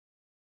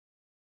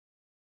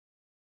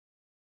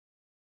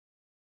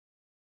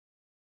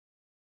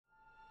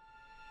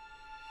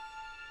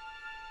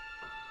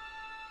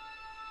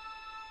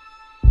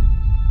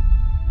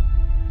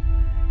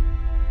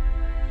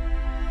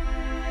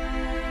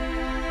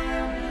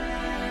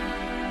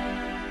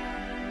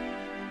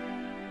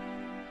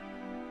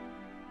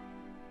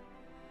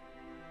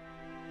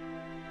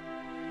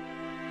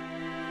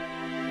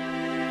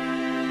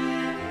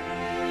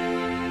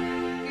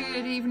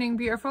evening,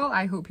 beautiful.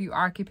 I hope you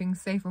are keeping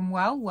safe and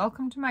well.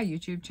 Welcome to my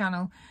YouTube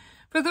channel.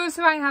 For those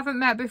who I haven't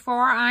met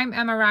before, I'm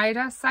Emma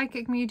Ryder,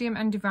 psychic medium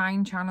and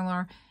divine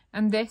channeler,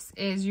 and this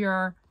is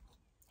your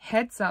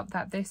heads up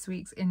that this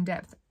week's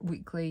in-depth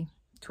weekly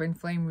twin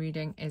flame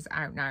reading is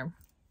out now.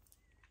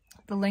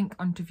 The link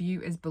onto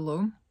view is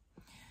below.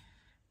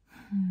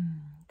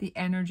 The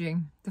energy,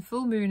 the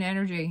full moon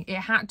energy. It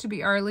had to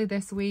be early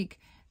this week.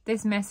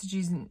 This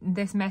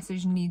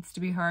message needs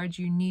to be heard.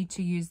 You need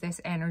to use this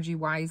energy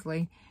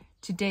wisely.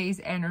 Today's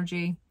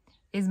energy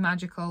is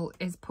magical,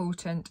 is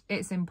potent,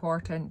 it's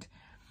important.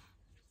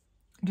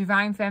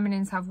 Divine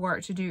feminines have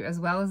work to do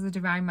as well as the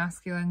divine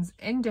masculines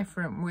in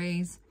different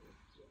ways.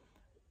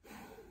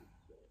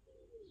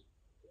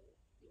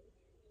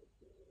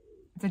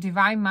 The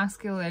divine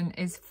masculine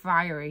is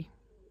fiery,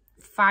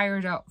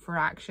 fired up for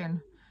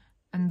action,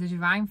 and the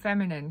divine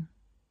feminine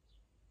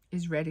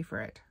is ready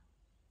for it.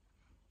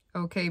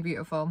 Okay,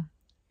 beautiful.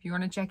 If you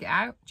want to check it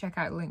out, check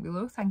out the link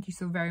below. Thank you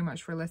so very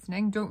much for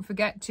listening. Don't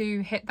forget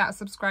to hit that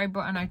subscribe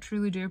button. I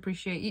truly do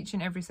appreciate each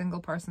and every single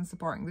person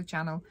supporting the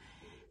channel.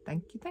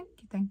 Thank you, thank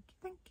you, thank you,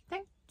 thank you,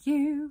 thank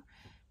you.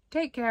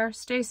 Take care,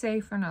 stay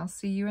safe, and I'll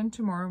see you in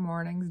tomorrow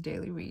morning's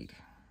daily read.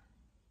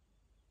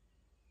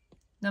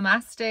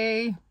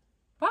 Namaste.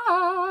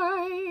 Bye.